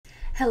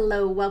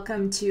Hello,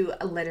 welcome to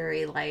A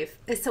Literary Life.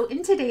 So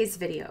in today's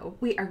video,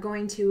 we are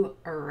going to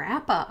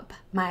wrap up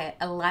my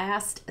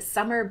last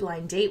summer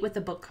blind date with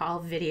a book call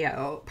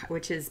video,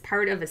 which is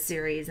part of a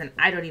series, and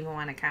I don't even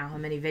want to count how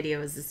many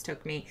videos this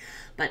took me,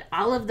 but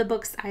all of the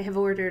books I have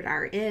ordered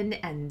are in,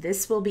 and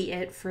this will be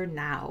it for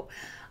now.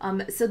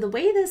 So the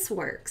way this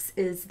works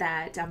is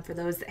that for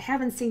those that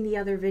haven't seen the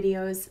other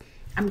videos,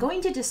 I'm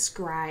going to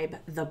describe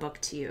the book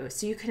to you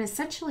so you can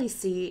essentially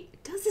see,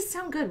 does this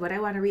sound good? Would I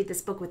want to read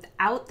this book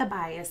without the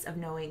bias of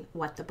knowing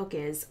what the book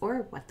is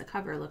or what the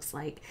cover looks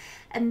like?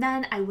 And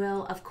then I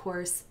will, of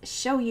course,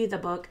 show you the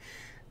book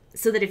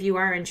so that if you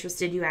are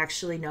interested, you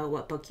actually know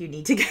what book you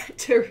need to get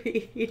to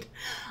read.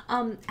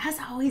 As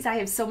always, I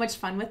have so much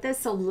fun with this,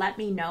 so let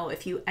me know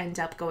if you end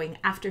up going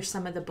after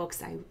some of the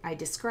books I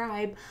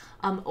describe,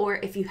 or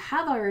if you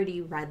have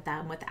already read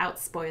them without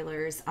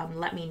spoilers,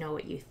 let me know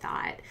what you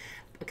thought,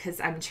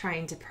 because I'm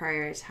trying to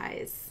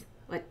prioritize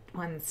what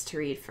ones to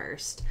read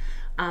first.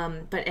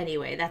 But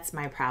anyway, that's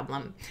my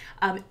problem.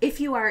 If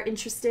you are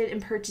interested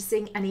in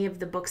purchasing any of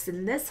the books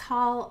in this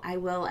haul, I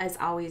will, as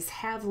always,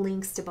 have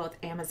links to both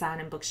Amazon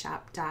and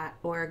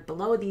bookshop.org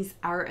below. These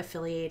are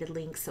affiliated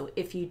links, so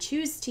if you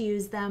choose to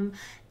use them,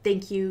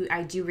 thank you.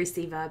 I do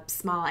receive a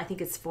small, I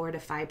think it's 4 to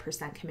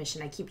 5%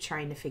 commission. I keep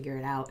trying to figure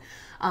it out.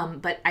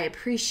 But I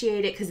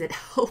appreciate it because it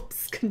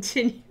helps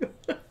continue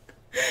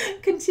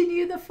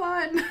the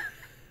fun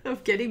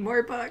of getting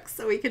more books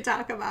so we can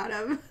talk about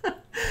them.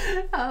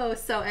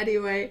 So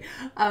anyway,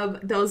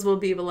 those will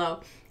be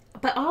below.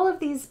 But all of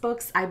these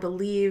books, I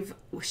believe,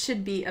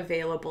 should be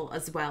available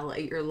as well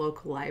at your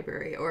local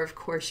library or, of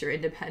course, your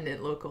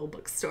independent local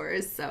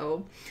bookstores.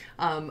 So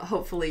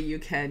hopefully you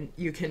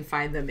can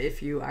find them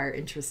if you are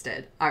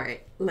interested. All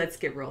right, let's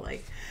get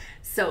rolling.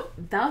 So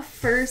the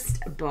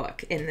first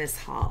book in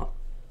this haul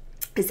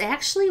is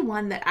actually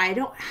one that I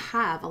don't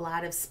have a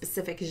lot of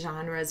specific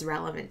genres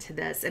relevant to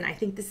this, and I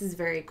think this is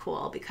very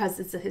cool because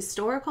it's a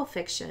historical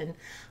fiction,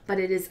 but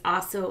it is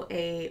also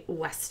a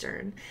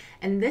Western.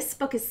 And this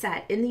book is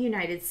set in the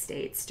United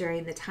States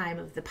during the time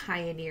of the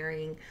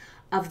pioneering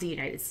of the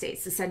United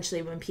States,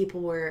 essentially when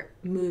people were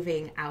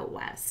moving out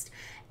west.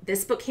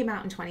 This book came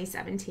out in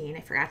 2017,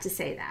 I forgot to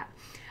say that.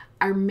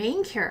 Our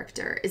main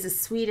character is a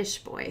Swedish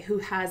boy who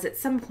has at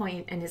some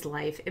point in his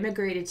life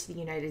immigrated to the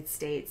United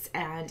States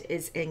and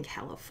is in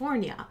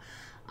California.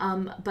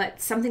 But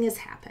something has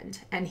happened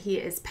and he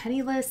is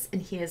penniless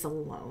and he is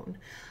alone.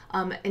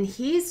 And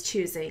he's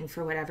choosing,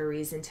 for whatever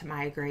reason, to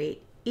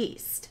migrate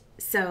east.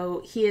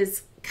 So he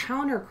is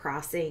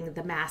countercrossing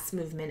the mass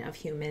movement of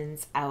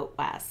humans out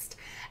west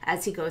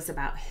as he goes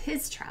about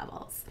his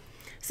travels.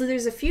 So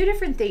there's a few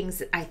different things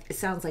that it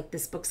sounds like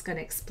this book's going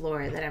to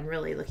explore that I'm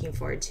really looking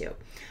forward to.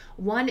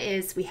 One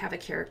is we have a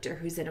character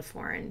who's in a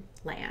foreign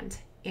land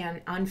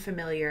and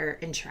unfamiliar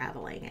in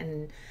traveling.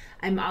 And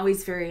I'm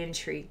always very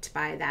intrigued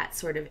by that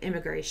sort of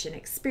immigration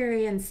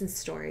experience and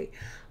story.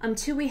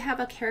 Two, we have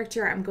a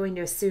character I'm going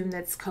to assume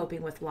that's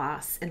coping with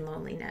loss and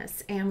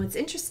loneliness. And what's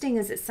interesting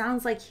is it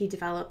sounds like he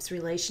develops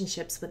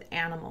relationships with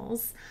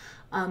animals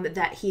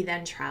that he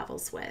then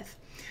travels with.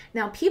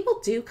 Now, people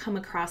do come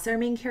across our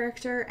main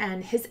character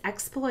and his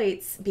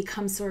exploits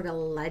become sort of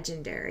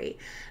legendary.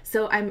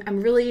 So I'm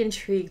really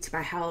intrigued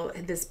by how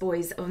this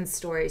boy's own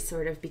story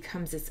sort of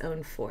becomes its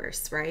own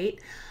force, right?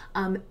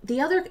 The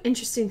other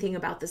interesting thing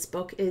about this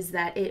book is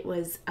that it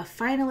was a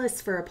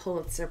finalist for a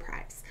Pulitzer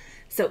Prize.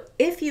 So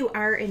if you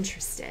are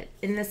interested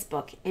in this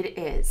book, it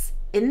is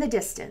In the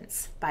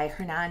Distance by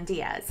Hernan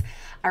Diaz.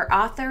 Our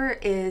author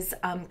is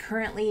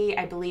currently,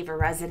 I believe, a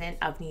resident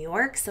of New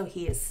York, so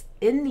he is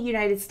in the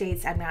United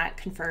States. I'm not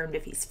confirmed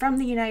if he's from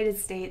the United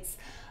States,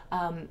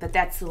 but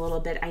that's a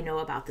little bit I know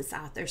about this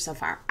author so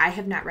far. I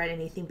have not read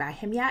anything by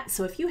him yet,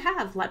 so if you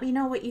have, let me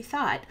know what you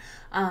thought.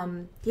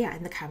 Yeah,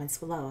 in the comments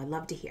below. I'd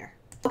love to hear.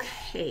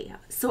 Okay,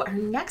 so our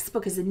next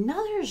book is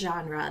another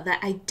genre that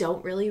I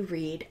don't really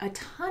read a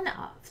ton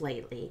of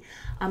lately.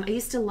 I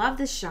used to love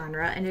this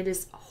genre, and it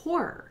is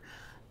horror.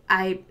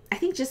 I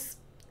think just,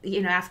 you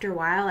know, after a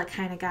while, I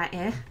kind of got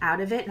out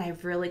of it, and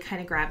I've really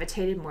kind of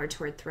gravitated more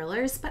toward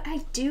thrillers, but I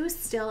do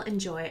still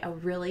enjoy a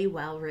really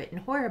well-written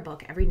horror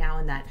book every now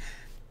and then,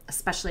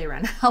 especially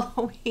around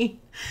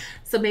Halloween.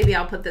 So maybe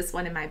I'll put this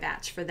one in my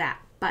batch for that.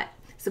 But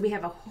so we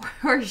have a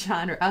horror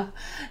genre.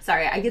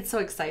 Sorry, I get so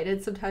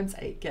excited. Sometimes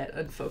I get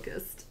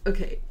unfocused.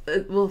 Okay,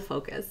 we'll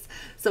focus.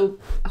 So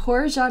a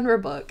horror genre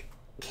book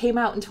came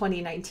out in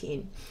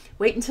 2019.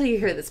 Wait until you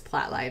hear this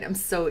plot line. I'm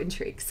so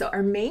intrigued. So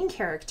our main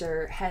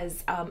character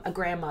has a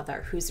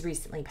grandmother who's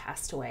recently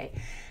passed away.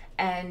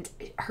 And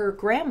her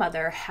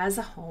grandmother has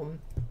a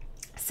home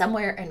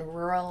somewhere in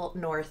rural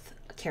North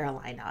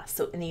Carolina,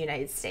 so in the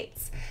United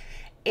States.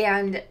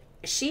 And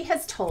she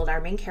has told, our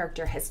main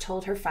character has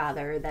told her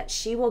father that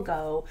she will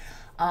go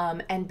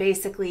and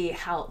basically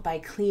help by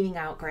cleaning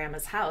out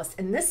grandma's house.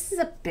 And this is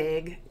a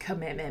big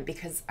commitment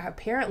because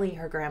apparently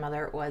her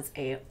grandmother was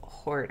a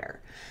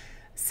hoarder.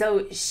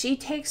 So she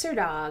takes her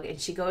dog and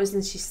she goes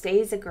and she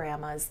stays at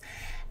grandma's.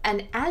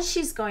 And as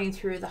she's going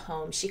through the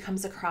home, she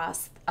comes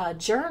across a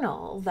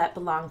journal that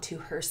belonged to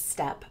her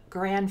step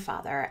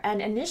grandfather.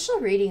 And initial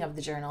reading of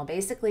the journal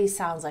basically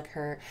sounds like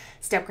her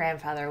step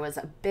grandfather was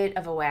a bit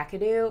of a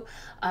wackadoo,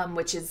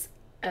 which is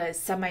a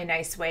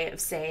semi-nice way of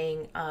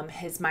saying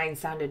his mind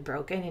sounded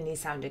broken and he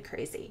sounded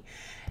crazy.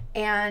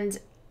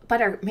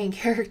 But our main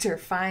character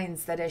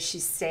finds that as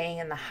she's staying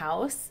in the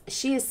house,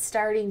 she is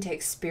starting to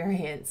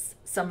experience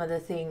some of the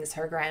things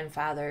her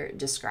grandfather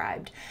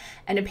described.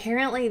 And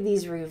apparently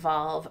these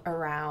revolve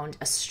around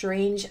a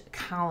strange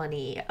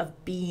colony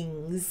of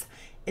beings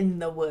in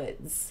the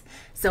woods.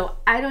 So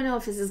I don't know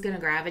if this is going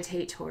to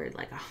gravitate toward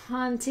like a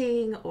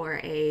haunting or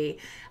a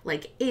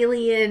like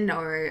alien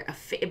or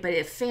but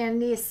a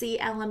fantasy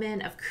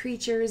element of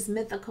creatures,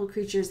 mythical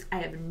creatures. I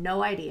have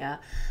no idea,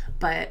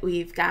 but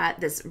we've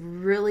got this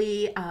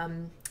really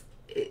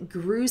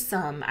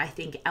gruesome, I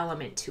think,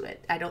 element to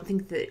it. I don't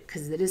think that,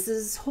 because this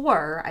is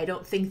horror, I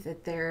don't think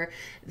that they're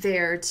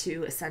there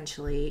to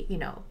essentially,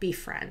 be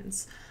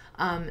friends.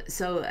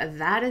 So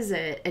that is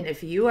it. And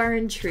if you are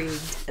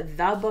intrigued,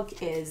 the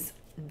book is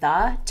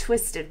The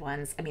Twisted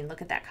Ones. I mean,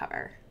 look at that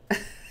cover.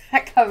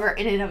 That cover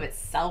in and of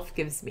itself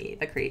gives me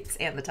the creeps,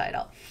 and the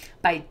title,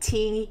 by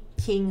T.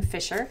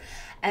 Kingfisher.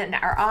 And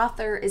our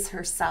author is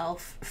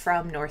herself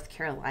from North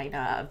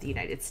Carolina of the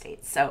United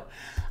States. So,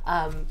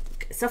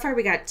 so far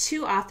we got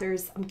 2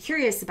 authors. I'm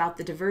curious about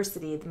the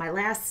diversity. My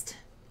last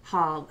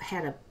haul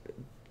had a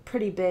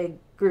pretty big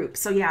group.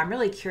 So yeah, I'm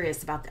really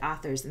curious about the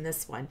authors in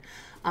this one.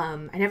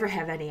 I never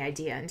have any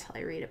idea until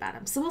I read about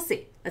them. So we'll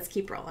see. Let's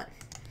keep rolling.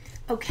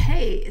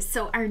 Okay,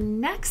 so our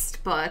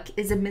next book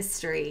is a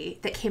mystery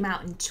that came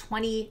out in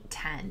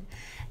 2010.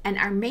 And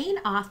our main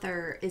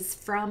author is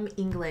from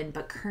England,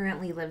 but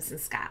currently lives in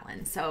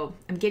Scotland. So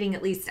I'm getting,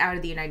 at least out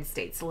of the United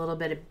States, a little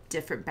bit of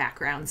different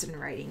backgrounds in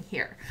writing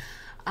here.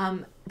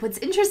 What's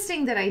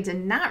interesting that I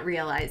did not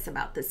realize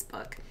about this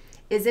book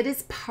is it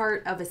is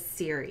part of a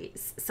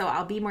series. So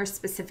I'll be more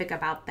specific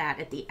about that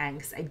at the end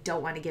because I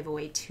don't want to give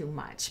away too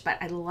much. But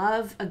I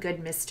love a good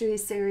mystery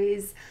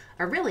series,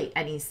 or really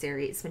any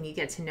series, when you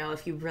get to know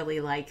if you really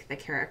like the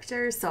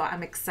characters. So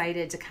I'm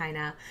excited to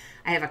I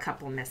have a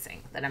couple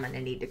missing that I'm going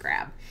to need to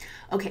grab.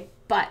 Okay,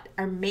 but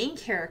our main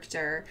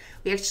character,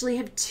 we actually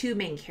have 2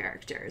 main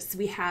characters.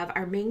 We have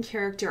our main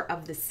character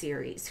of the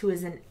series, who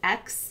is an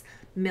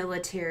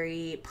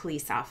ex-military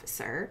police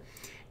officer.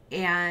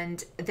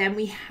 And then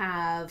we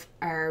have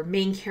our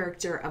main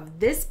character of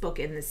this book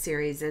in the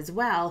series as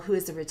well, who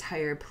is a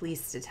retired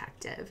police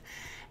detective.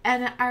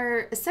 And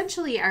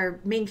essentially our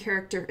main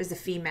character is a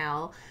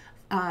female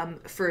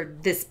for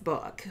this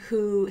book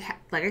who,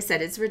 like I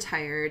said, is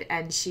retired,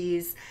 and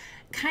she's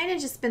kind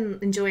of just been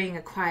enjoying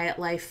a quiet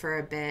life for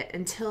a bit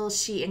until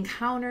she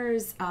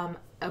encounters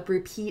a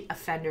repeat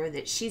offender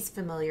that she's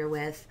familiar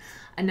with,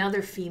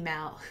 another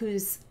female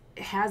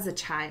has a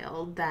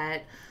child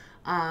that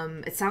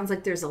it sounds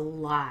like there's a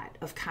lot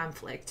of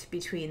conflict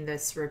between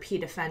this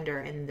repeat offender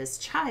and this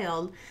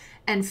child.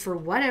 And for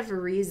whatever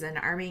reason,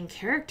 our main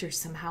character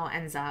somehow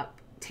ends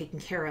up taking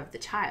care of the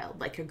child,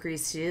 like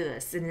agrees to do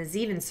this, and is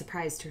even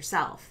surprised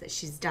herself that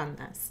she's done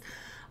this.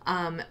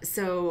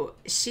 So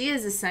she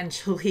is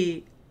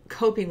essentially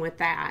coping with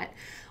that.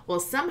 Well,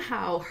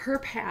 somehow her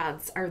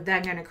paths are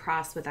then going to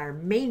cross with our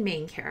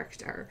main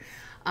character.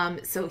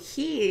 So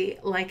he,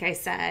 like I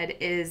said,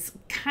 is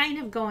kind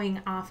of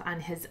going off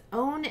on his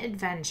own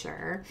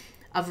adventure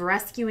of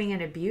rescuing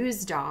an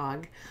abused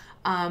dog,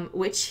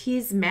 which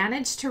he's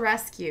managed to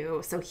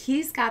rescue. So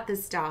he's got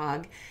this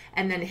dog,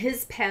 and then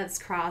his paths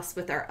cross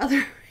with our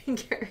other main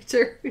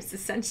character, who's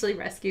essentially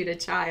rescued a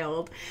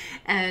child.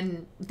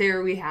 And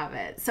there we have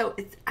it. So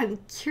I'm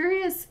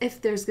curious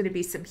if there's going to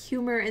be some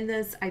humor in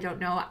this. I don't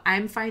know.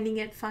 I'm finding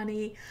it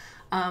funny.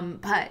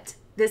 But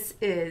this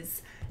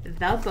is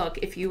the book,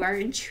 if you are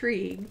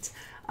intrigued.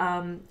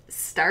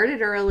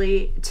 Started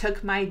Early,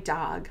 Took My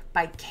Dog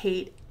by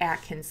Kate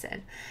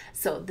Atkinson.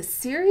 So the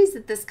series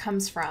that this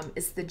comes from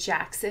is the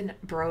Jackson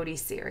Brodie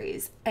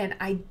series. And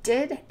I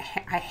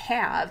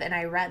have, and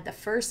I read the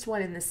first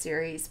one in the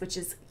series, which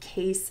is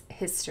Case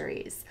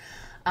Histories.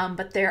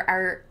 But there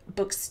are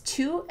books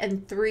 2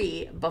 and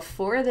 3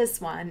 before this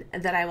one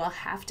that I will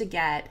have to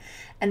get.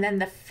 And then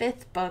the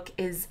 5th book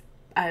is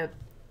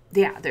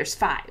there's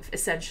 5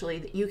 essentially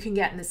that you can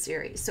get in the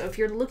series. So if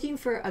you're looking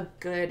for a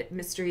good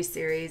mystery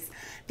series,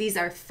 these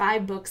are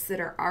 5 books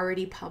that are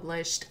already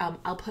published.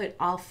 I'll put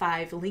all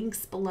 5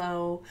 links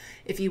below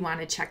if you want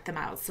to check them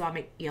out. So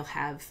you'll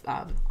have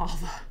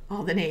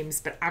all the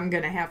names, but I'm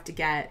gonna have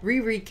to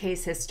reread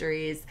Case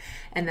Histories,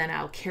 and then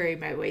I'll carry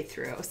my way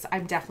through. So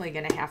I'm definitely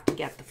gonna have to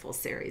get the full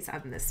series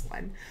on this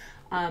one.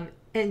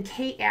 And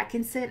Kate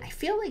Atkinson, I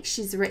feel like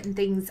she's written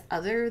things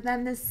other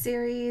than this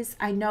series.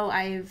 I know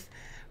I've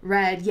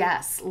read,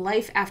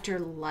 Life After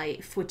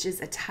Life, which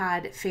is a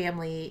Todd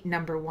family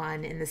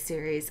 #1 in the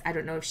series. I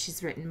don't know if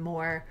she's written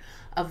more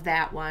of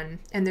that one.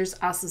 And there's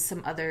also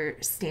some other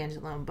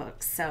standalone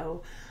books.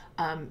 So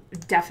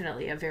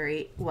definitely a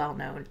very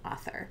well-known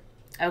author.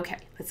 Okay,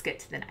 let's get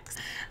to the next.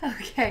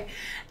 Okay,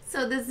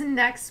 so this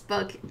next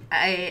book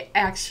I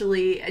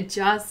actually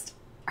just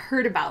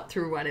heard about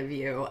through one of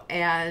you,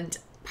 and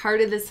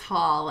part of this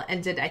haul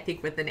ended, I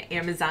think, with an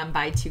Amazon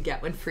buy two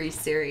get one free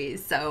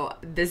series. So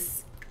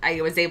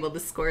I was able to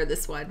score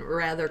this one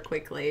rather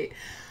quickly.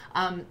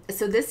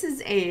 So this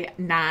is a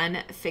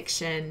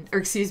fiction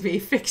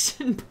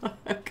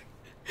book.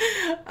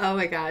 Oh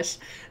my gosh,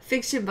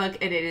 fiction book,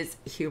 and it is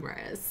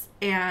humorous.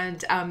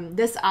 And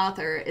this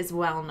author is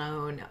well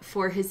known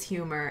for his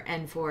humor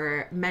and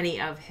for many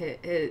of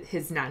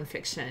his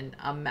nonfiction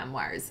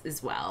memoirs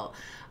as well.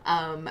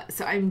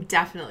 So I'm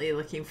definitely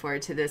looking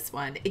forward to this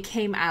one. It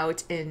came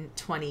out in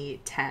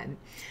 2010.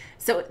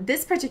 So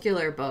this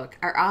particular book,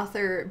 our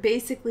author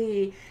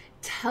basically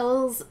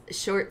tells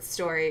short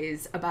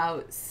stories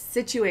about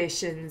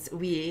situations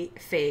we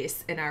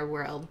face in our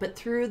world, but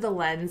through the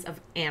lens of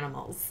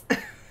animals.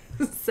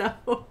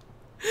 So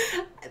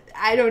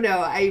I don't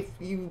know.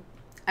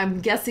 I'm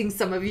guessing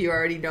some of you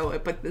already know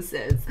what book this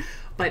is,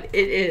 but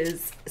it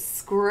is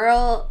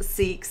Squirrel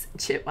Seeks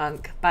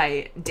Chipmunk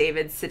by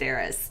David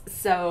Sedaris.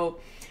 So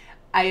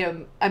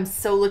I'm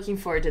so looking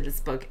forward to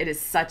this book. It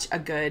is such a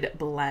good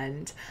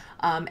blend.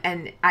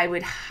 And I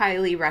would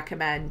highly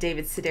recommend.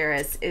 David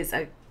Sedaris is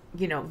a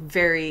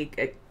very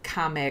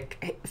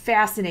comic,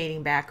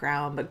 fascinating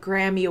background, but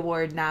Grammy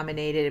Award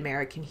nominated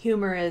American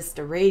humorist,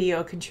 a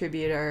radio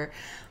contributor,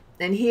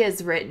 and he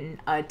has written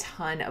a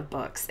ton of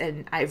books,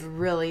 and I've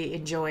really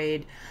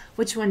enjoyed.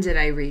 Which one did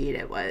I read?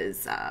 It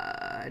was,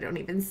 I don't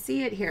even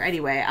see it here.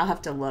 Anyway, I'll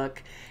have to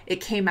look.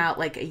 It came out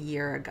like a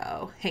year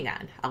ago. Hang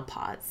on, I'll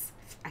pause.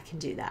 I can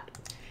do that.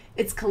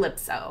 It's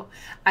Calypso.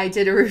 I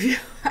did a review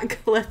on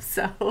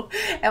Calypso,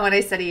 and when I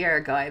said a year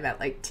ago, I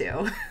meant like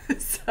 2.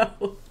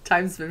 So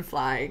time's been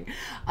flying.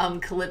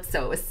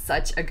 Calypso was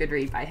such a good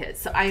read by his,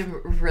 so I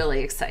am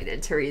really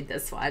excited to read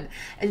this one.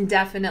 And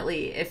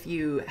definitely, if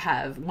you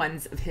have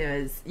ones of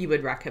his you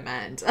would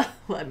recommend,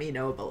 let me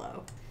know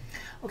below.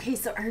 Okay,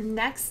 so our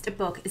next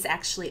book is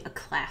actually a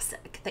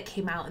classic that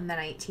came out in the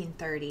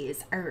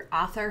 1930s. Our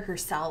author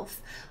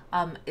herself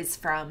is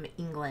from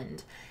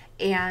England.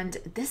 And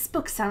this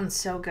book sounds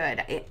so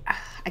good.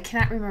 I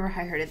cannot remember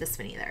how I heard of this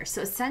one either.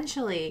 So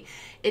essentially,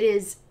 it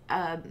is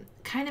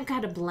kind of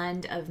got a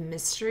blend of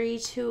mystery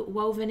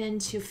woven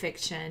into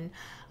fiction.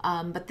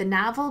 But the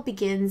novel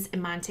begins in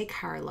Monte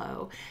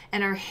Carlo,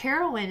 and our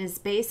heroine is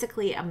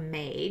basically a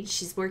maid.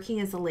 She's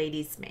working as a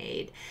lady's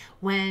maid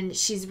when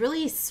she's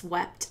really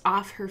swept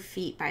off her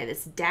feet by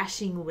this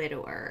dashing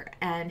widower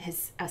and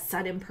a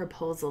sudden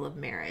proposal of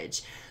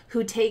marriage,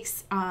 who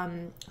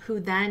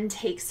then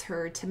takes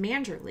her to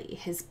Manderley,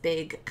 his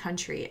big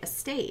country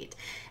estate.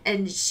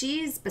 And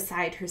she's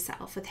beside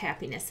herself with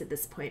happiness at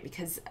this point,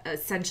 because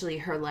essentially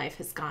her life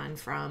has gone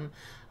from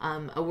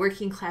a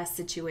working class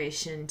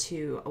situation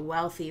to a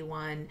wealthy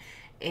one,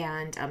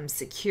 and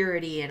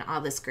security and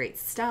all this great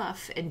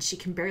stuff. And she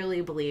can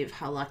barely believe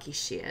how lucky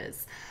she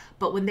is.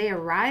 But when they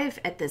arrive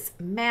at this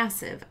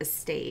massive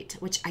estate,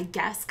 which I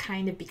guess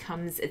kind of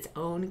becomes its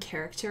own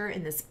character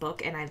in this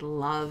book, and I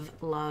love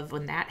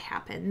when that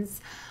happens,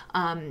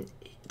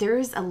 there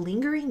is a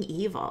lingering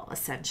evil,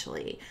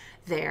 essentially,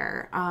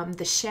 there.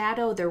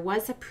 There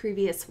was a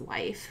previous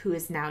wife who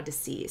is now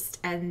deceased,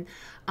 and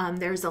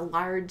there's a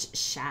large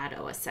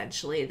shadow,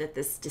 essentially, that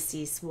this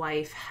deceased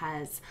wife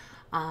has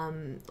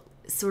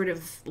sort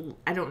of,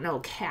 I don't know,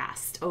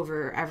 cast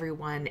over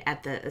everyone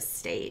at the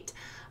estate.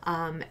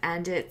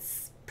 And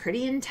it's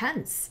pretty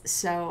intense.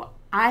 So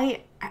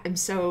I am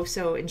so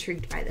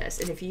intrigued by this.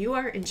 And if you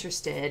are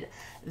interested,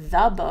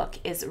 the book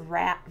is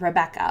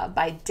Rebecca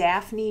by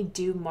Daphne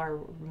du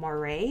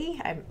Maurier.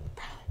 I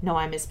know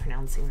I'm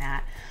mispronouncing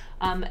that.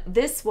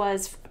 This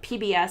was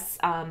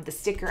PBS. The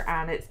sticker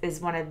on it is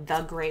one of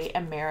the great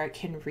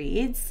American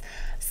reads.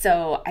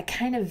 So I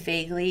kind of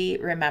vaguely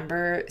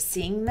remember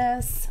seeing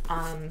this.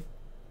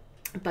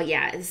 But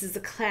yeah, this is a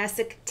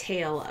classic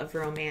tale of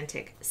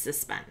romantic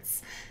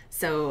suspense.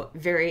 So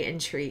very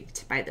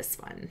intrigued by this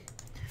one.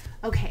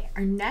 Okay,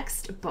 our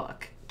next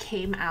book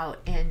came out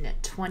in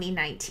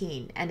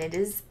 2019, and it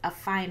is a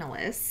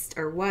finalist,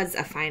 or was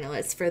a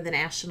finalist, for the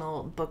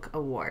National Book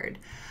Award.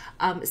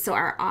 So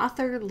our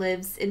author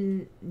lives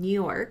in New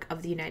York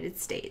of the United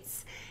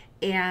States.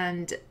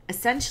 And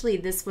essentially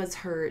this was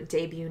her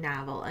debut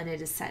novel, and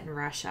it is set in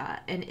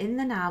Russia. And in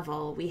the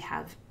novel, we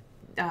have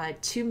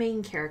 2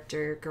 main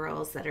character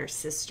girls that are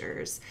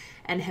sisters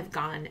and have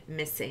gone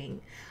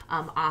missing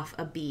off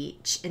a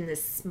beach in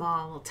this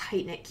small,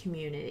 tight-knit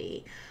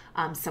community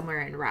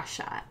somewhere in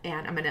Russia.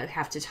 And I'm going to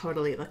have to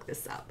totally look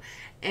this up.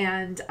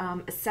 And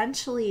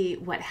essentially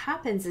what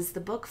happens is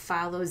the book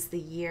follows the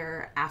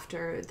year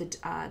after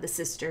the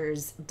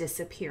sisters'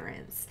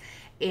 disappearance,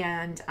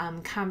 and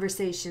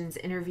conversations,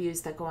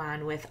 interviews that go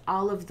on with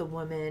all of the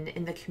women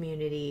in the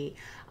community.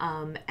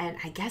 And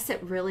I guess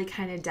it really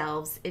kind of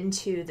delves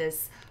into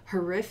this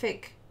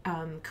horrific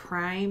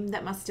crime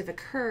that must have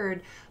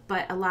occurred,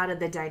 but a lot of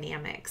the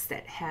dynamics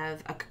that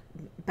have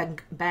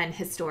been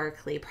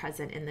historically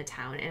present in the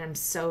town. And I'm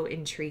so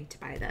intrigued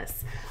by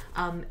this.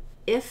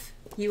 If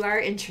you are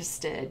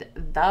interested,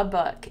 the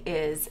book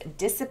is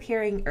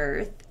Disappearing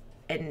Earth,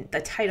 and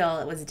the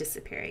title was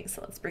Disappearing,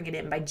 so let's bring it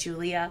in, by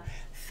Julia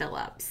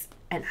Phillips.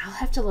 and I'll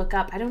have to look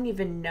up. I don't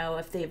even know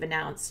if they've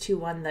announced who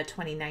won the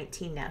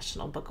 2019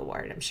 National Book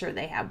Award. I'm sure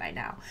they have by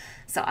now.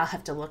 So I'll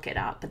have to look it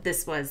up. But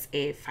this was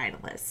a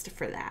finalist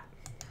for that.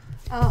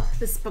 Oh,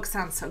 this book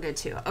sounds so good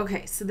too.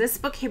 Okay, so this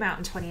book came out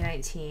in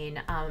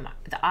 2019.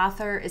 The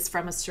author is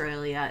from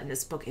Australia, and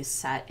this book is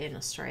set in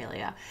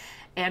Australia.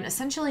 And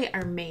essentially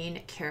our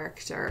main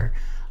character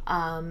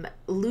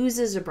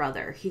loses a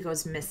brother. He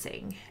goes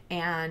missing,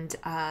 and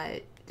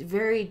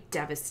very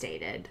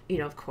devastated,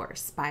 of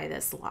course, by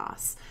this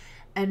loss.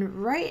 And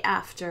right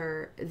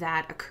after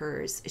that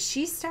occurs,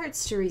 she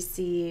starts to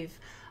receive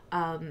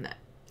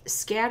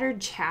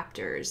scattered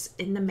chapters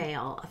in the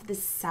mail of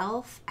this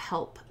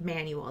self-help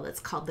manual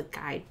that's called the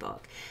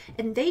Guidebook.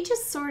 And they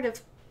just sort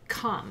of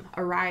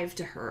arrive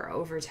to her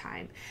over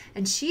time.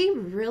 And she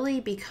really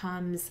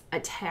becomes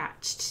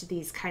attached to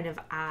these kind of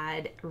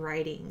odd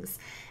writings.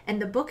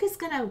 And the book is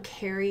going to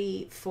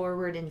carry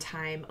forward in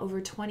time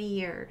over 20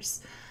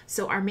 years.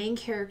 So our main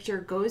character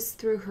goes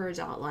through her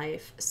adult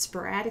life,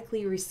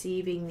 sporadically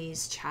receiving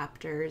these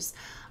chapters,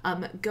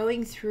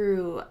 going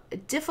through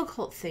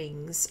difficult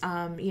things.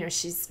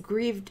 She's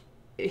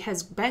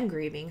has been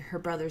grieving her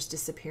brother's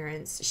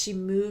disappearance. She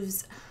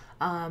moves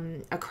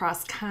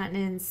across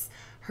continents.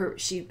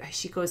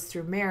 She goes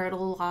through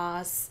marital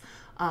loss.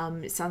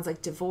 It sounds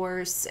like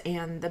divorce,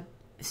 and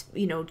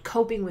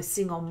coping with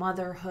single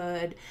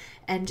motherhood,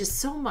 and just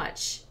so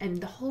much. And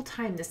the whole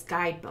time, this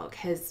guidebook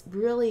has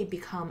really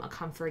become a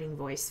comforting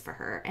voice for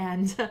her.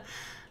 And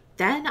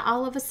then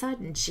all of a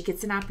sudden, she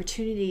gets an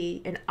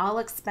opportunity, an all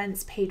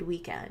expense paid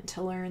weekend,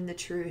 to learn the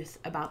truth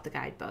about the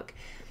guidebook.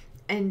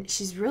 And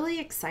she's really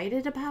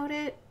excited about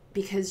it,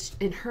 because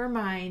in her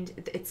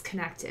mind, it's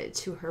connected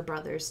to her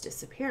brother's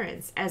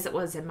disappearance, as it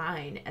was in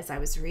mine as I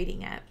was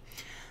reading it.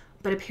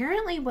 But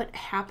apparently what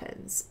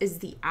happens is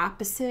the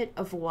opposite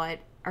of what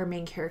our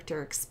main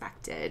character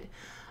expected.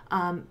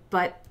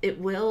 But it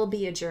will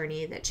be a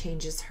journey that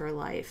changes her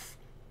life.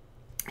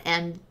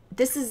 And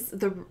this is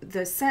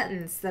the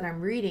sentence that I'm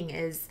reading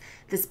is,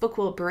 this book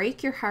will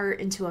break your heart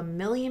into a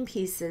million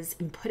pieces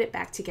and put it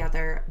back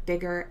together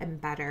bigger and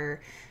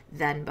better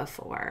than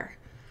before.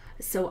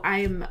 So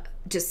I'm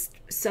just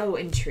so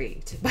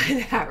intrigued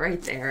by that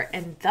right there.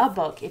 And the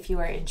book, if you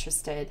are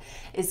interested,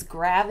 is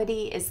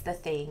Gravity is the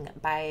Thing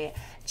by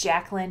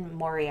Jaclyn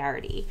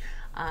Moriarty.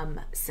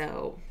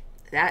 So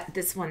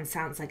this one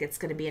sounds like it's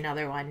going to be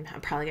another one. I'm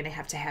probably going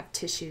to have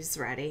tissues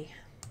ready.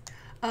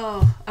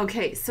 Oh,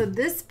 okay. So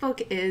this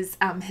book is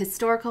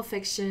historical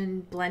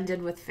fiction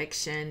blended with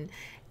fiction,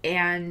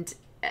 and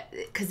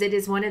because it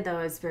is one of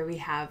those where we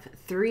have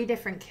 3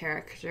 different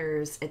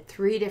characters at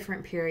 3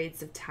 different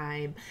periods of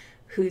time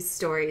whose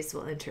stories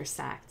will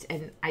intersect,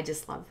 and I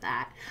just love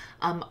that.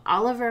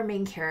 All of our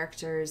main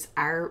characters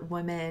are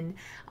women,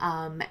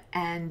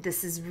 and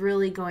this is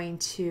really going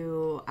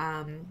to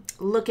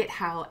look at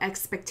how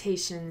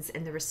expectations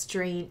and the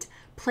restraint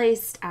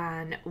placed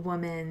on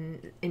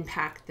women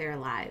impact their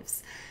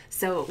lives.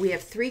 So we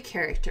have 3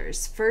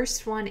 characters.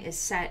 First one is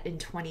set in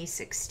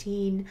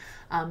 2016.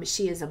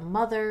 She is a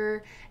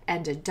mother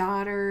and a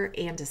daughter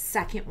and a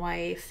second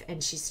wife,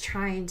 and she's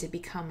trying to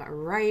become a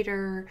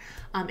writer,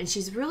 and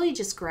she's really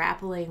just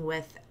grappling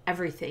with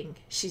everything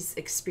she's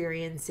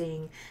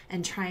experiencing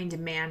and trying to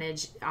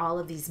manage all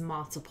of these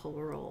multiple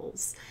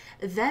roles.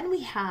 Then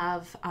we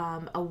have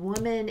a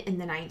woman in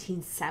the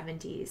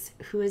 1970s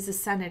who is a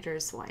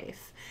senator's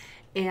wife.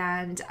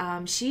 And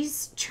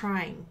she's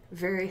trying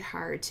very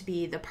hard to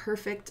be the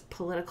perfect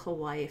political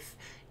wife,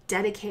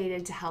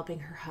 dedicated to helping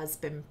her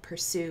husband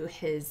pursue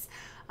his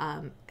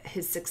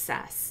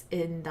success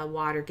in the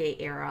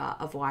Watergate era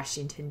of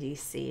Washington,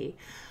 D.C.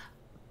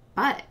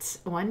 But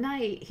one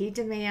night he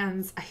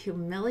demands a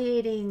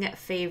humiliating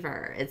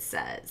favor, it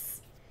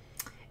says.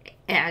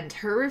 And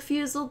her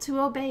refusal to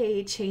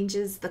obey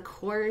changes the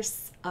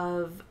course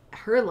of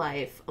her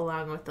life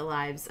along with the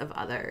lives of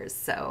others.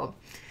 So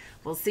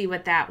we'll see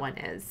what that one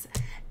is.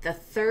 The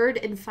third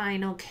and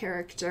final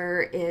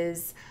character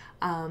is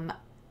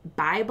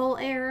Bible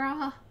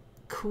era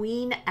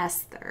Queen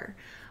Esther.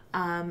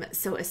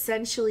 So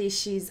essentially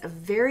she's a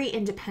very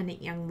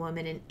independent young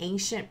woman in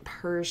ancient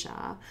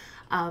Persia,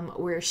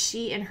 where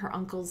she and her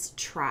uncle's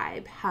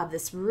tribe have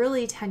this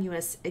really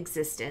tenuous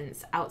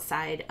existence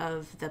outside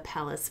of the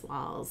palace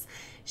walls.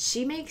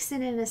 She makes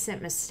an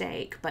innocent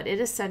mistake, but it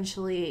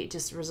essentially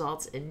just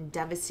results in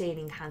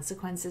devastating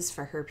consequences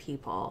for her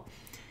people.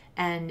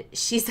 And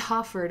she's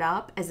offered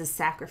up as a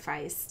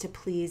sacrifice to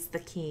please the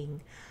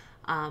king,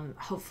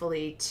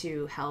 hopefully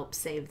to help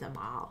save them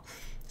all.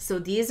 So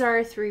these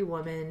are 3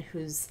 women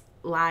whose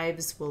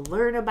lives we'll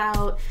learn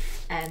about,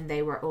 and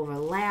they will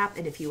overlap.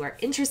 And if you are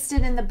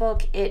interested in the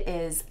book, it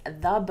is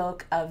The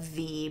Book of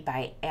V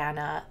by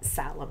Anna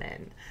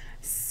Solomon.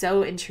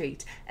 So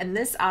intrigued. And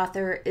this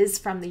author is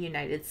from the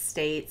United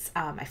States.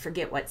 I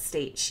forget what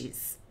state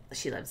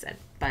she lives in,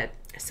 but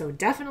so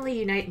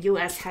definitely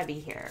U.S.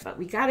 heavy here, but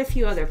we got a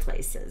few other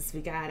places.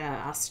 We got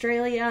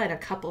Australia and a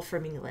couple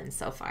from England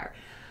so far.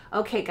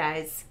 Okay,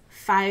 guys,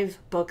 5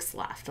 books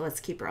left.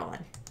 Let's keep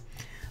rolling.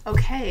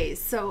 Okay,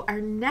 so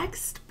our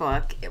next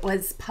book, it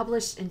was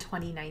published in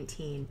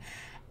 2019,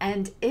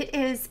 and it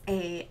is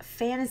a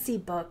fantasy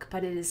book,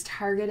 but it is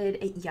targeted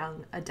at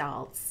young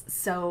adults.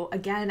 So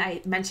again,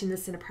 I mentioned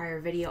this in a prior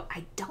video.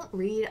 I don't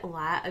read a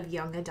lot of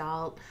young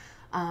adult.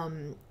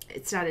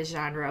 It's not a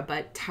genre,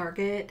 but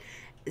target.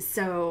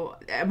 So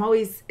I'm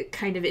always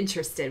kind of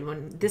interested.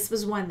 When this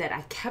was one that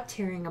I kept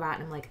hearing about,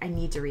 and I'm like, I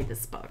need to read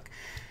this book.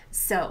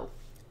 So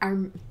our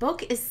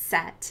book is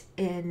set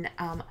in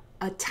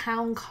a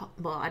town called,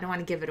 well, I don't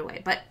want to give it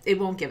away, but it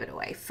won't give it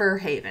away. Fur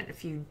Haven.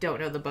 If you don't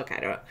know the book, I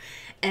don't.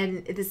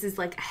 And this is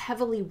like a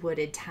heavily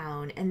wooded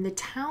town. And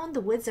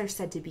the woods are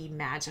said to be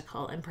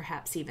magical and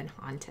perhaps even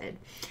haunted.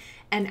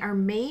 And our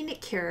main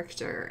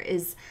character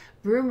is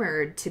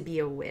rumored to be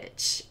a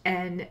witch.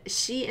 And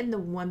she and the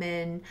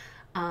woman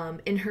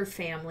in her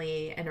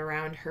family and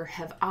around her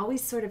have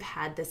always sort of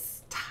had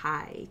this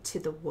tie to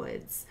the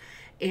woods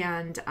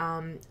and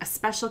a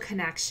special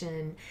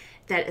connection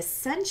that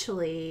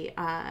essentially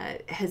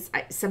has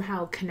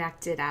somehow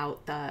connected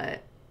out the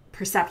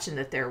perception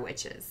that they're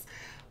witches.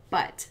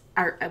 But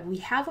we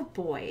have a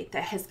boy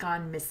that has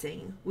gone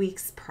missing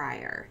weeks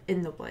prior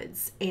in the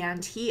woods,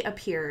 and he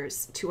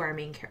appears to our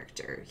main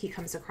character. He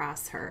comes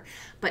across her,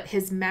 but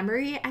his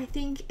memory, I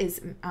think,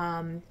 is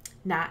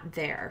not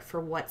there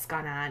for what's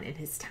gone on in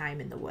his time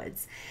in the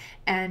woods.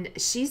 And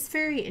she's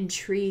very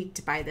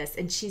intrigued by this,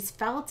 and she's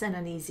felt an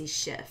uneasy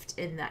shift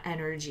in the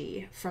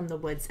energy from the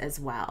woods as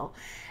well.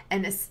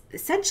 And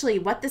essentially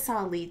what this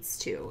all leads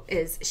to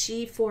is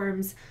she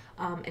forms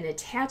an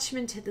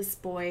attachment to this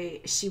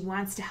boy. She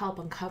wants to help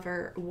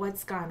uncover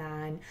what's gone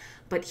on,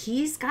 but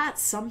he's got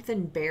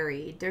something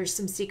buried. There's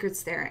some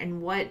secrets there.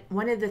 And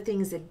one of the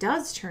things that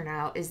does turn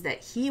out is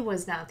that he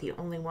was not the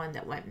only one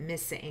that went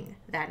missing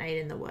that night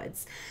in the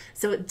woods.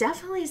 So it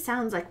definitely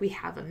sounds like we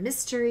have a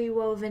mystery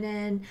woven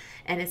in,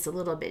 and it's a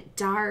little bit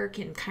dark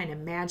and kind of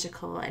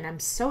magical, and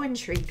I'm so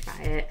intrigued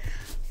by it.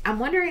 I'm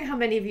wondering how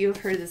many of you have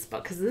heard this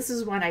book, because this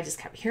is one I just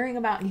kept hearing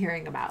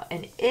about,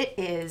 and it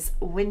is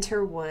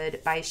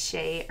Winterwood by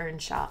Shea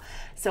Ernshaw.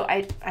 So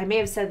I may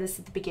have said this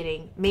at the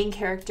beginning. Main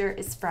character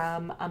is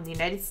from the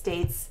United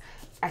States.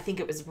 I think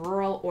it was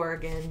rural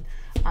Oregon.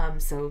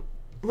 So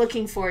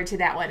looking forward to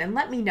that one, and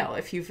let me know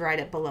if you've read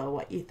it below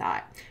what you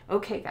thought.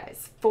 Okay,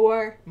 guys,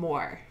 4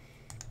 more.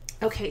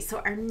 Okay, so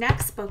our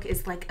next book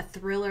is like a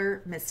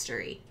thriller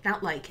mystery.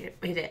 Not like it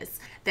is.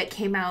 That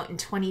came out in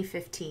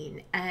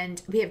 2015.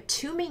 And we have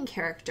 2 main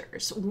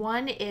characters.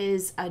 One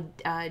is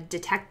a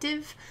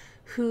detective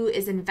who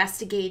is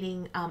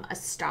investigating a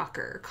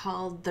stalker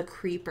called the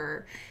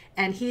Creeper.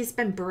 And he's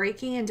been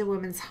breaking into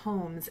women's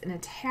homes and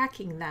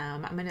attacking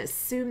them. I'm going to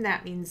assume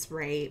that means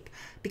rape,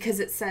 because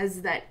it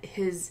says that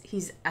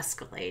he's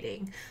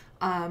escalating.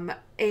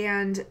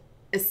 And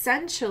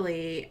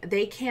essentially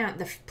the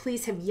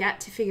police have yet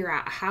to figure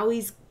out how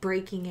he's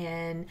breaking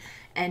in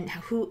and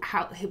who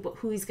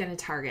he's going to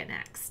target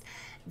next.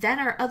 Then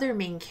our other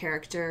main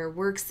character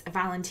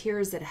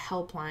volunteers at a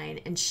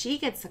helpline, and she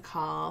gets a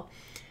call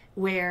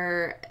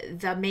where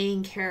the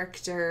main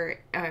character,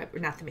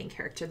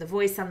 the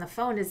voice on the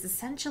phone is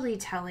essentially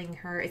telling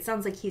her, it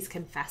sounds like he's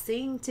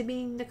confessing to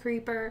being the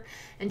Creeper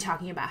and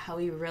talking about how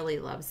he really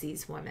loves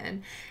these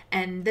women.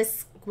 And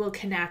this will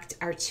connect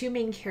our 2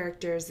 main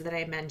characters that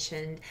I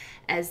mentioned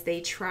as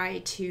they try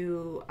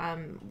to,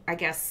 I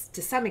guess,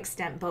 to some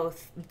extent,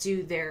 both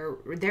do their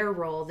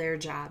role, their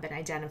job in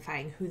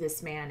identifying who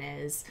this man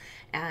is.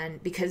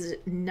 And because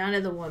none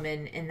of the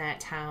women in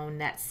that town,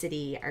 that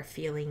city, are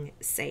feeling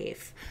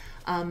safe.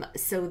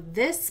 So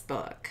this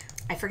book,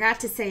 I forgot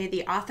to say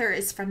the author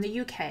is from the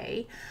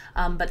UK,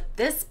 but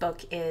this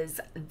book is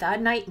The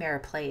Nightmare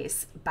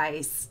Place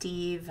by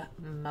Steve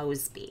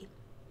Mosby.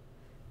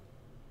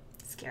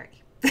 Scary.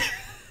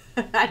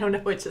 I don't know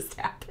what just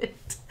happened.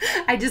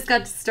 I just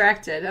got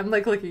distracted. I'm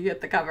like looking at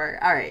the cover.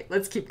 All right,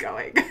 let's keep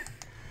going.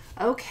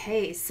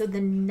 Okay, so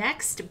the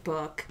next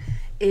book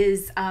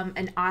is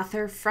an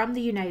author from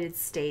the United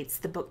States.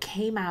 The book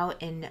came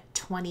out in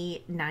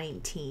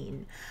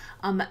 2019.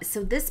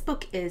 So this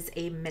book is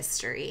a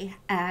mystery,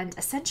 and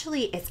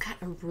essentially it's got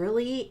a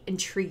really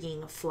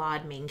intriguing,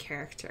 flawed main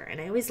character, and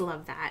I always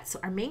love that. So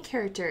our main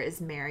character is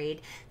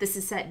married. This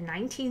is set in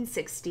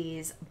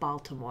 1960s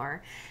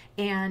Baltimore,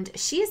 and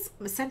she is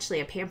essentially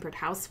a pampered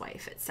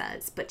housewife, it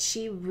says, but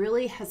she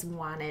really has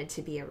wanted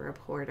to be a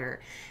reporter.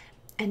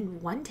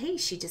 And one day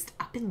she just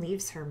up and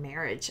leaves her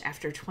marriage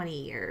after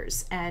 20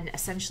 years and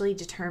essentially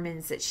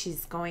determines that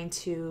she's going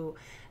to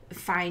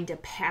find a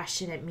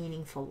passionate,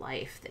 meaningful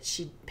life that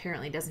she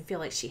apparently doesn't feel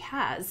like she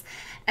has.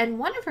 And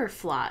one of her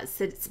flaws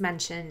that's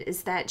mentioned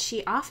is that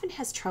she often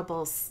has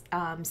trouble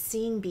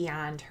seeing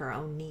beyond her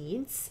own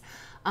needs.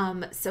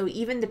 So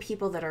even the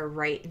people that are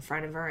right in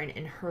front of her and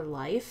in her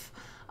life,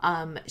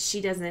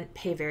 she doesn't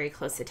pay very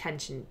close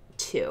attention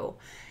to.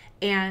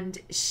 And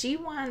she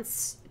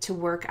wants to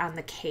work on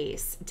the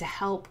case to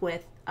help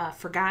with a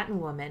forgotten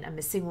woman, a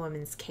missing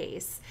woman's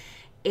case.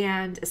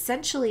 And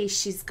essentially,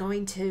 she's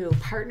going to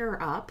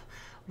partner up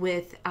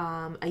with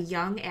a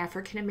young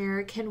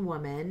African-American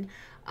woman.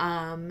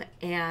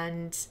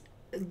 And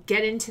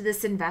get into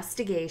this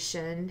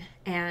investigation,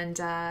 and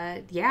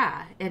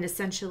yeah, and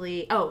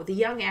essentially, oh, the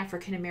young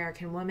African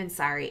American woman,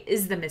 sorry,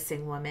 is the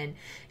missing woman.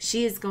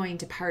 She is going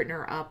to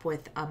partner up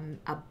with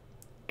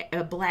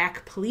a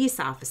black police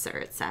officer,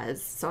 it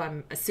says, so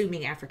I'm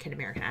assuming African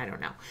American, I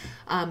don't know,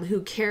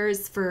 who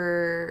cares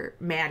for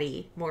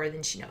Maddy more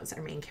than she knows,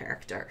 our main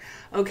character.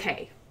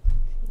 Okay,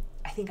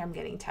 I think I'm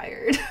getting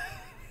tired.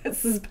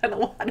 This has been a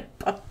lot of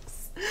books.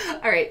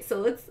 All right, so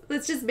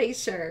let's just make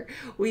sure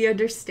we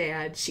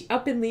understand. She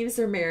up and leaves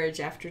her marriage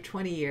after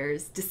 20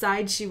 years,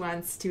 decides she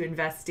wants to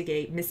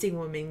investigate missing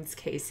women's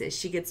cases.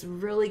 She gets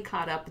really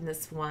caught up in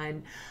this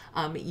one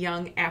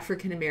young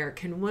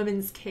African-American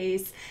woman's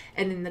case,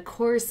 and in the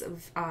course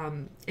of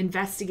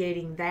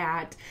investigating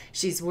that,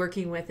 she's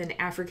working with an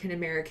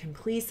African-American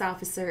police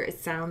officer. It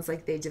sounds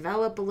like they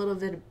develop a little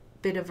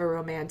bit of a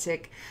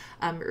romantic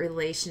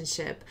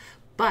relationship,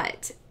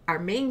 but our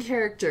main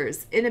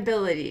character's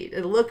inability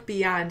to look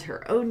beyond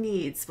her own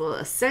needs will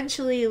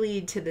essentially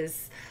lead to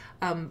this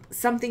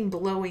something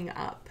blowing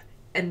up,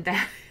 and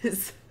that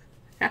is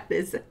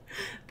it.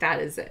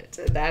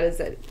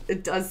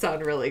 It does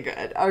sound really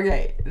good.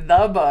 Okay,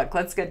 the book.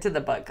 Let's get to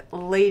the book.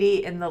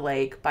 Lady in the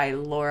Lake by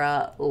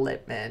Laura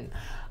Lippman.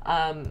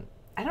 I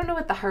don't know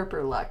what the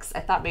Harper Lux. I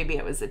thought maybe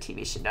it was a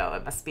TV show. No,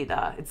 it must be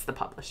it's the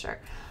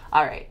publisher.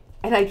 All right.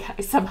 And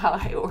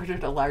I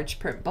ordered a large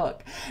print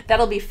book.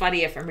 That'll be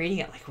funny if I'm reading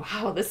it like,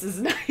 wow, this is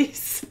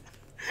nice.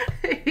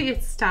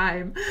 It's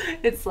time.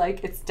 It's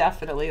like, it's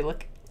definitely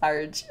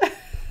large.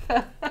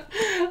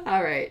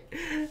 All right.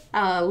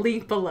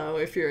 Link below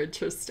if you're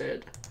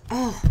interested.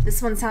 Oh,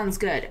 this one sounds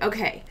good.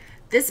 Okay.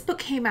 This book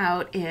came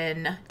out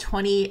in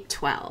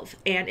 2012,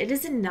 and it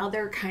is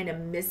another kind of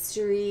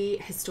mystery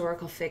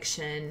historical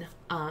fiction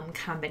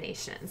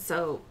combination.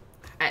 So,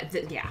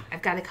 yeah,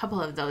 I've got a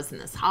couple of those in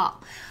this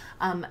haul.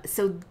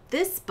 So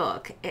this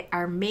book,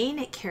 our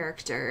main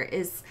character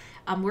is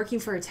working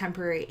for a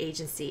temporary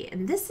agency,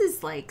 and this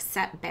is like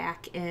set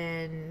back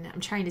in, I'm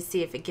trying to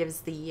see if it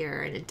gives the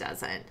year, and it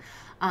doesn't.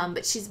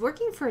 But she's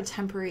working for a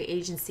temporary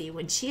agency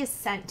when she is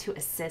sent to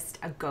assist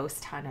a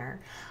ghost hunter.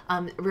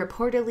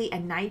 Reportedly, a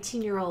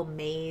 19-year-old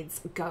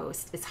maid's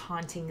ghost is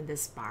haunting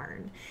this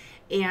barn,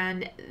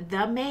 and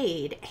the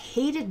maid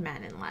hated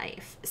men in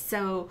life.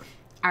 So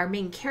our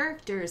main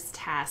character's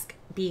task,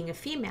 being a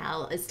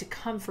female, is to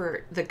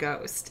comfort the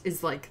ghost,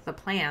 is like the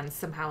plan,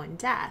 somehow in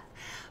death.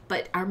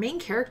 But our main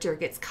character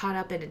gets caught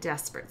up in a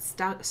desperate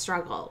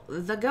struggle.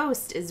 The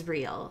ghost is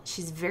real.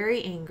 She's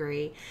very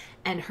angry,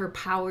 and her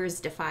powers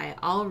defy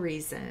all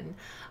reason.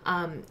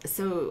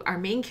 So our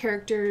main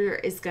character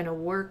is going to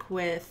work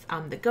with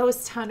the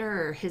ghost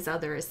hunter or his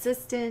other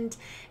assistant,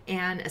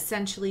 and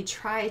essentially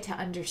try to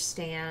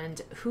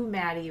understand who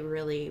Maddy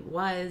really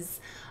was,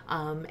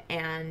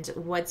 and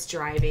what's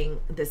driving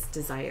this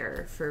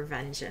desire for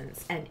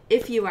vengeance. And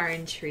if you are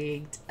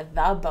intrigued,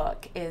 the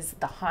book is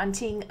The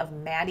Haunting of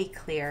Maddy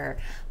Clear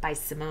by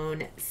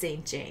Simone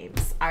St.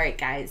 James. All right,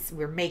 guys,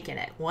 we're making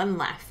it. One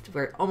left.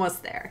 We're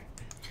almost there.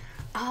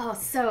 Oh,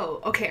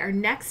 so, okay, our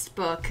next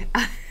book,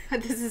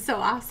 this is so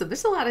awesome.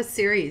 There's a lot of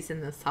series in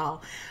this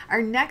haul.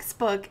 Our next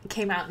book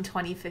came out in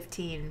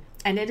 2015,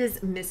 and it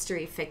is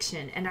mystery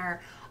fiction. And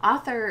our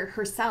author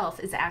herself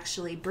is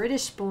actually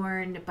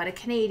British-born, but a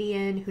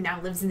Canadian who now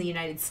lives in the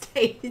United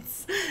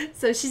States.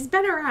 So she's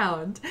been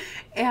around.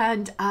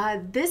 And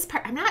this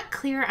part, I'm not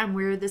clear on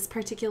where this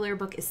particular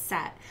book is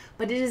set,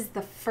 but it is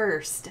the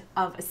first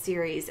of a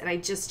series. And I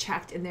just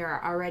checked, and there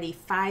are already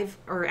 5,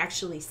 or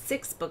actually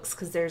 6 books,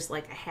 because there's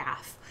like a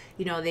half.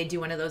 You know, they do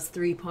one of those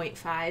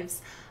 3.5s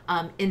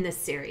in this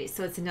series.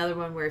 So it's another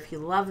one where if you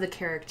love the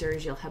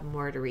characters, you'll have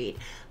more to read.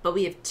 But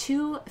we have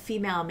 2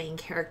 female main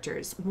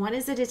characters. One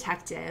is a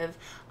detective,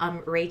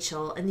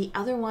 Rachel, and the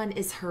other one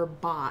is her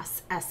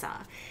boss,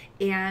 Esa.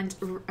 And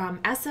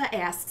Esa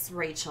asks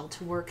Rachel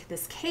to work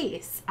this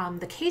case.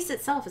 The case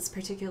itself is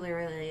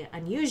particularly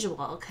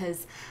unusual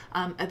because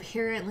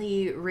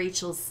apparently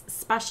Rachel's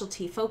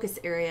specialty focus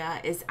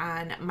area is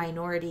on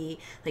minority,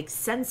 like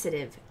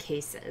sensitive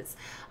cases.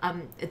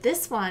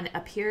 This one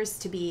appears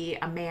to be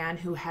a man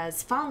who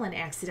has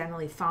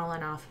accidentally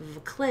fallen off of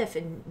a cliff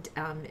and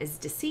is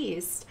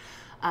deceased.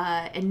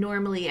 And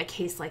normally a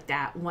case like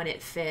that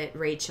wouldn't fit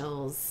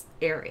Rachel's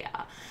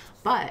area.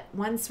 But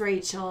once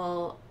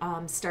Rachel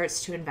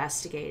starts to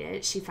investigate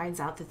it, she finds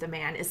out that the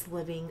man is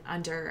living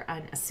under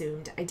an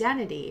assumed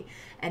identity.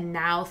 And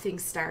now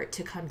things start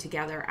to come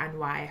together on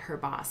why her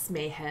boss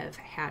may have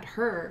had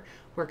her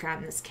work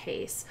on this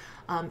case.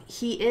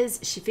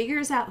 She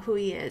figures out who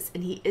he is,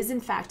 and he is in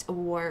fact a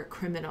war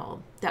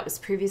criminal that was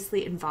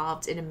previously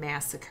involved in a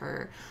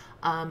massacre.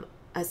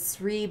 A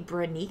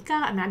Srebrenica,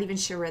 I'm not even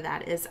sure where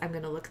that is. I'm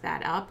going to look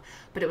that up.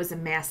 But it was a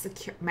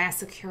massacre,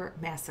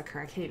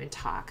 I can't even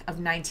talk, of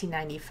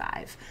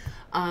 1995.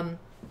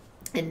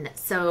 And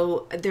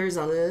so there's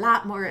a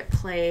lot more at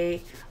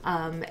play,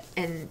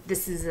 and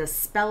this is a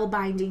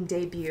spellbinding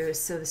debut,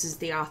 so this is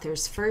the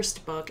author's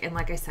first book. And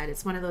like I said,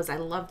 it's one of those, I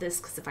love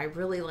this because if I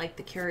really like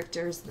the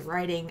characters and the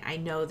writing, I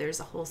know there's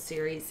a whole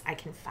series I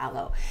can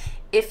follow.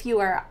 If you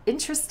are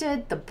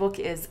interested, the book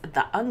is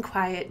The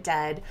Unquiet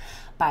Dead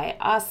by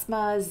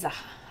Ausma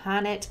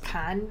Zehanat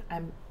Khan.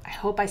 I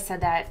hope I said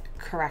that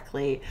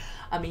correctly.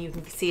 You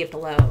can see it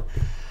below.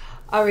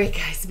 All right,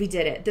 guys, we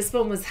did it. This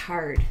one was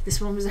hard.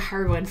 This one was a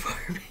hard one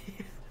for me.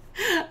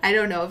 I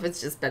don't know if it's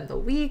just been the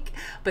week,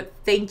 but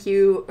thank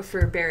you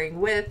for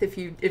bearing with if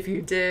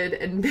you did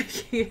and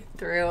making it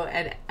through.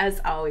 And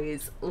as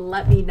always,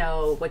 let me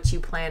know what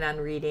you plan on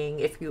reading,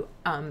 if you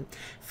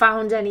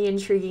found any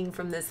intriguing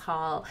from this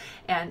haul,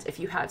 and if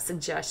you have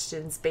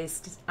suggestions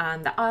based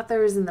on the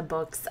authors and the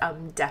books,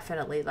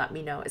 definitely let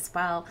me know as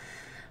well,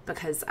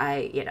 because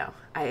I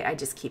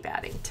just keep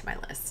adding to my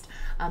list.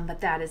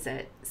 But that is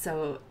it.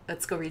 So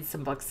let's go read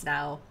some books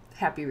now.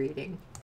 Happy reading.